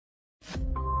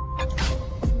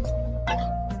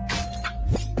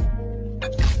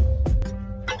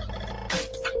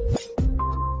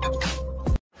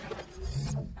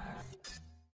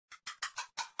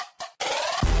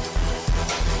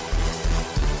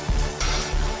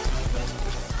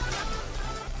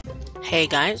Hey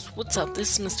guys, what's up?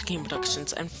 This is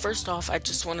MrKmproductions, and first off, I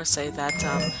just want to say that,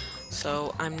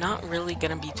 so I'm not really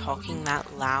gonna be talking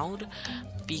that loud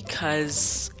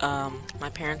because, my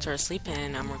parents are asleep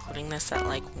and I'm recording this at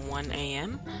like 1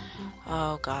 a.m.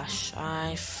 Oh gosh,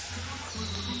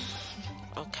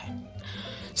 okay.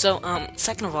 So,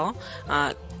 second of all,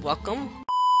 welcome.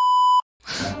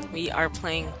 We are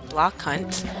playing Block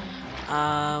Hunt.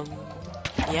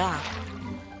 Yeah,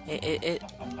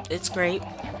 it's great.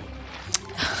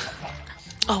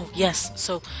 Oh, yes,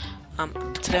 so,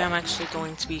 today I'm actually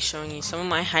going to be showing you some of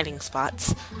my hiding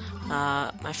spots.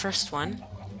 My first one,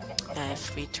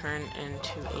 if we turn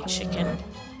into a chicken,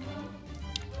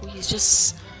 we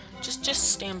just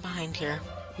stand behind here.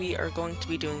 We are going to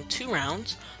be doing 2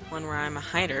 rounds, one where I'm a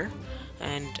hider,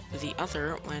 and the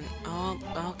other when,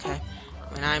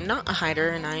 when I'm not a hider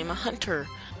and I am a hunter.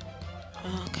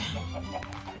 Okay.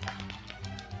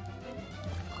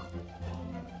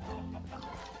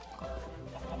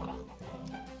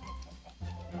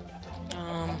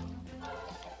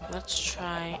 Let's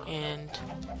try and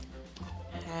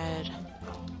head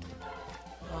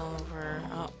over.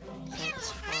 Oh, thanks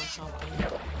for helping.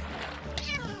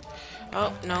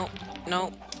 Oh, no.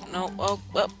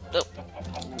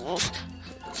 Oh.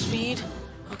 Speed.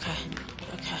 Okay.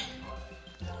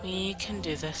 We can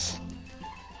do this.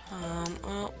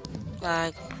 Oh,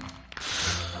 lag.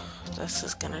 This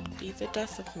is gonna be the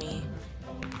death of me.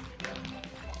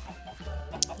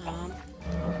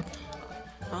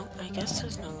 Oh, I guess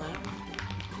there's no lag.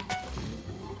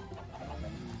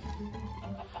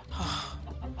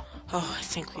 Oh, I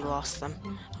think we lost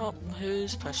them. Oh,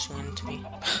 who's pushing into me?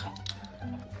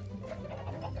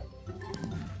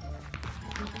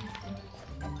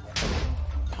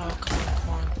 Oh, come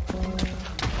on.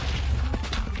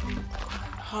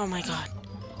 Oh my god.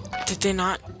 Did they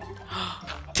not?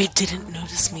 They didn't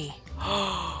notice me.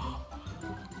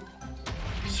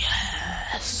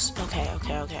 Yes! Okay,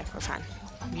 we're fine.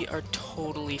 We are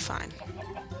totally fine.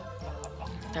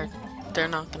 They're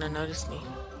not gonna notice me.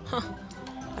 Huh.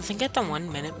 I think at the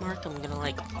 1 minute mark I'm gonna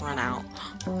like run out.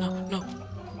 No.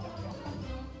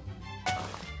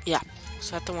 Yeah.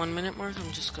 So at the 1 minute mark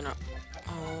I'm just gonna,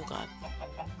 oh god.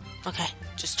 Okay,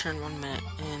 just turn 1 minute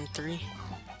in 3,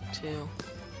 2,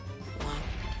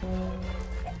 1.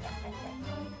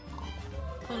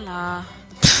 Hola.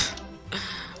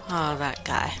 Oh, that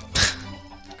guy.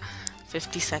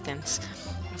 50 seconds.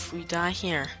 If we die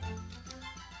here,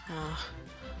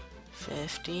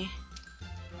 50,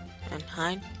 and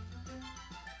hide.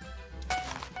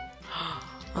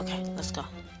 Okay, let's go.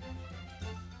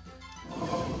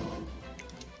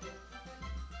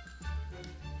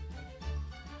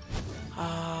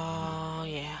 Oh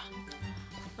yeah.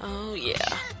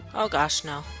 Oh gosh,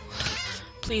 no.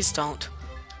 Please don't.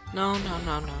 No. Oh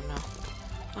no.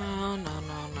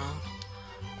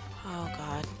 Oh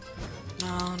god.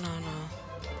 No. Oh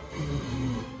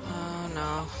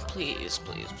no. Please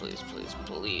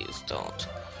don't.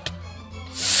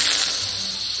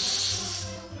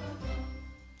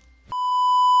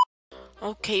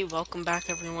 Okay, welcome back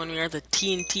everyone. We are the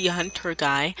TNT Hunter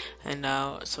guy, and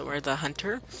so we're the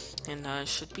hunter, and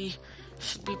should be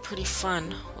pretty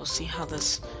fun. We'll see how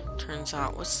this turns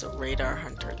out. What's the radar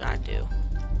hunter guy do?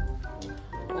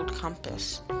 Old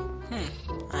compass.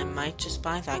 I might just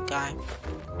buy that guy.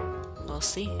 We'll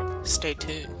see. Stay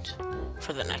tuned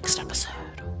for the next episode.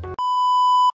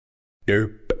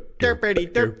 Derp derpity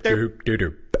derp derp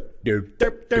derp derp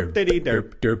derp derpity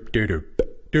derp derp derp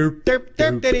derp derp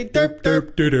derpity derp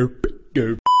derp derp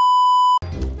derp.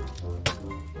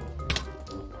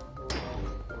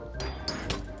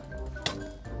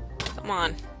 Come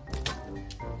on.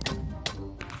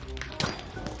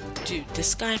 Dude,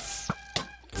 this guy,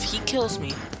 if he kills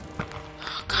me,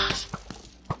 oh gosh.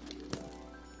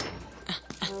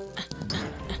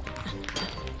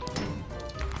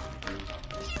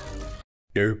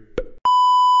 Derp.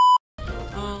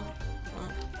 Oh,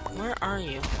 where are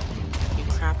you, you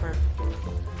crapper?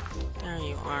 There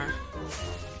you are.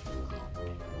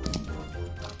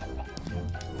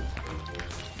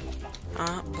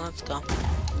 Let's go.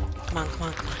 Come on.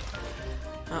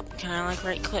 Oh, can I like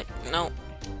right click? No.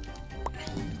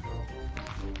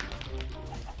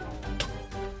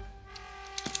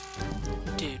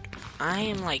 Dude, I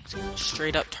am like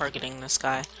straight up targeting this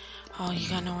guy. Oh, you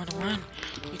got nowhere to run.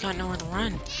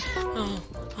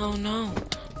 Oh no.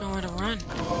 Nowhere to run.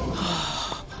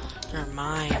 Oh, you're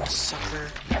mine,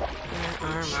 sucker. You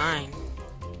are mine.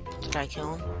 Did I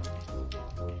kill him?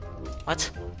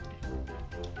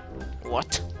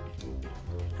 What?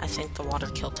 I think the water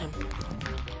killed him.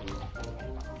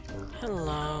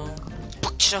 Hello.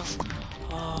 Bookshelf.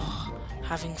 Oh,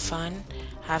 Having fun?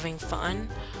 Having fun?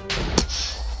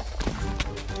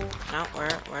 Now,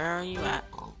 where are you at?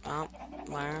 Oh,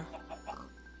 where?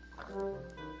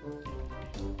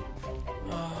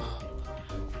 Oh,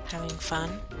 having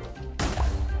fun?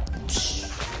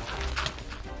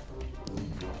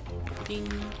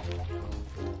 Bing.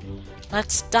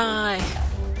 Let's die.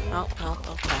 Oh, no,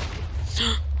 okay.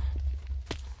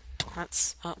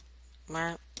 That's, oh,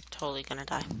 we're totally gonna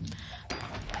die.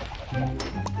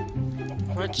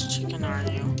 Which chicken are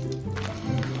you?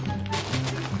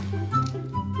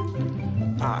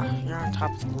 Ah, you're on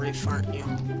top of the roof, aren't you?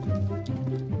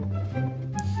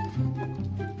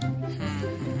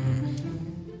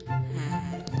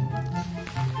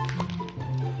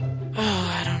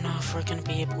 Oh, I don't know if we're gonna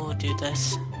be able to do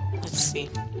this. Let's see.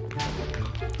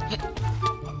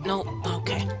 No,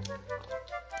 okay.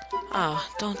 Ah,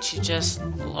 don't you just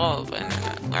love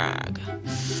internet lag?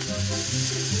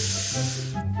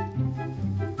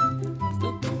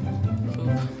 Boop, boop.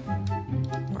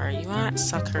 Where are you at,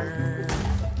 sucker?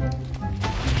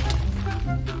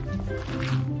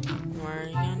 Where are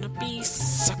you gonna be,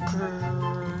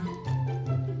 sucker?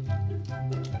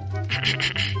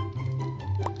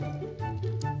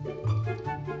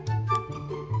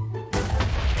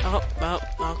 Oh,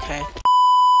 okay.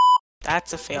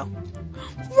 That's a fail.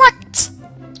 What?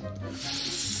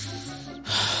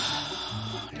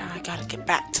 Now I gotta get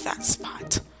back to that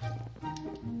spot.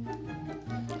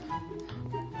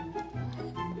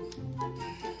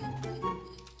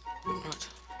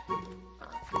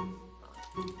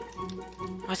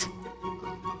 What?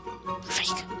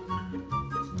 Fake.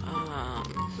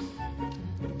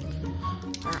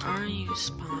 Where are you,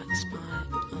 Spot?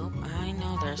 Oh, I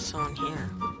know there's someone here.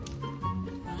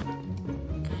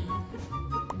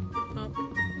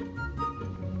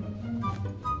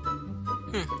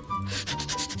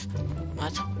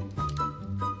 What?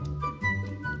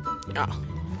 Oh.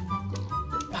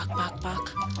 Back.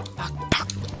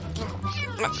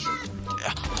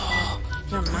 Oh,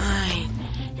 you're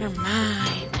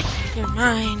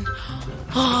mine.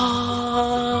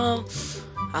 Oh.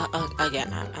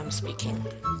 Again, I'm speaking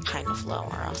kind of low,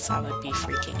 or else I would be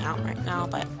freaking out right now,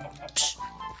 but psh.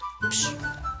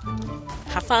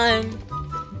 Have fun.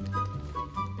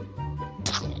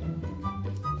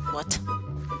 What?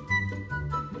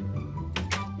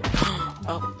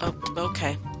 Oh,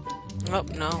 okay. Oh,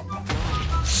 no.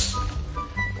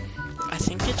 I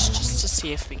think it's just to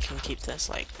see if we can keep this,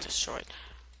 like, destroyed.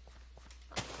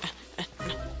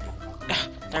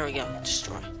 There we go.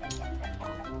 Destroy.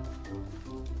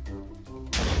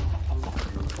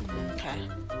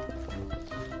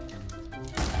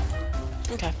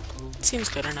 Okay. Seems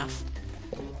good enough.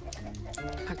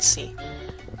 Let's see.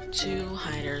 2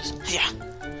 hiders. Yeah.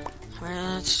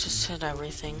 Let's just hit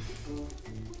everything.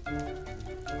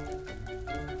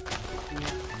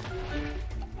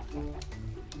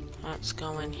 Let's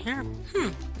go in here.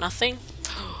 Nothing.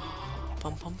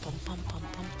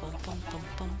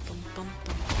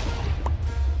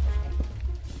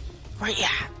 Right,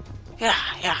 yeah.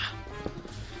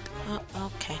 Oh,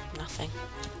 okay, nothing.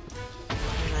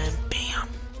 And then bam.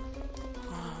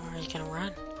 Where are you gonna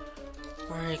run?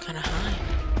 Where are you gonna hide?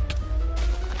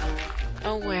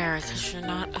 Nowhere, because you're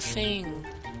not a thing.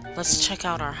 Let's check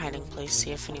out our hiding place,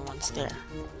 see if anyone's there.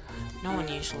 No one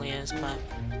usually is, but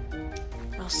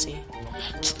we'll see.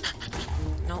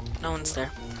 Nope, no one's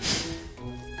there.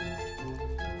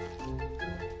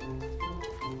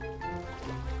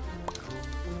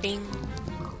 Bing.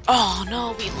 Oh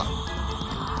no, we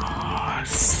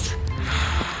lost.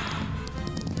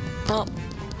 Well,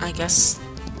 I guess,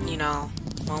 you know,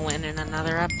 we'll win in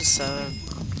another episode.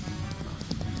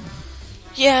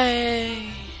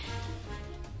 Yay!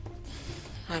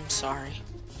 I'm sorry.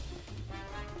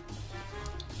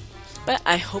 But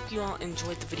I hope you all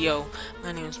enjoyed the video.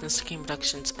 My name is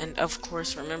MrKmproductions, and of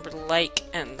course, remember to like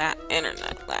and that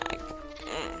internet lag.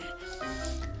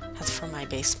 That's from my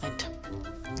basement.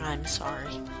 I'm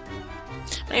sorry.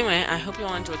 But anyway, I hope you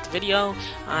all enjoyed the video.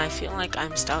 I feel like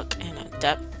I'm stuck in a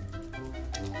depth.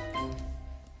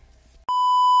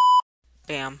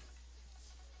 Bam.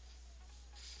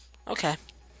 Okay.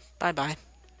 Bye-bye.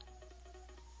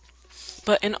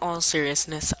 But in all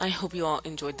seriousness, I hope you all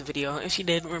enjoyed the video. If you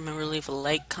did, remember to leave a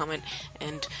like, comment,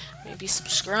 and maybe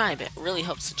subscribe. It really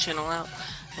helps the channel out.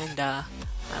 And I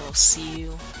will see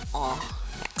you all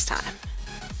next time.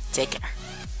 Take care.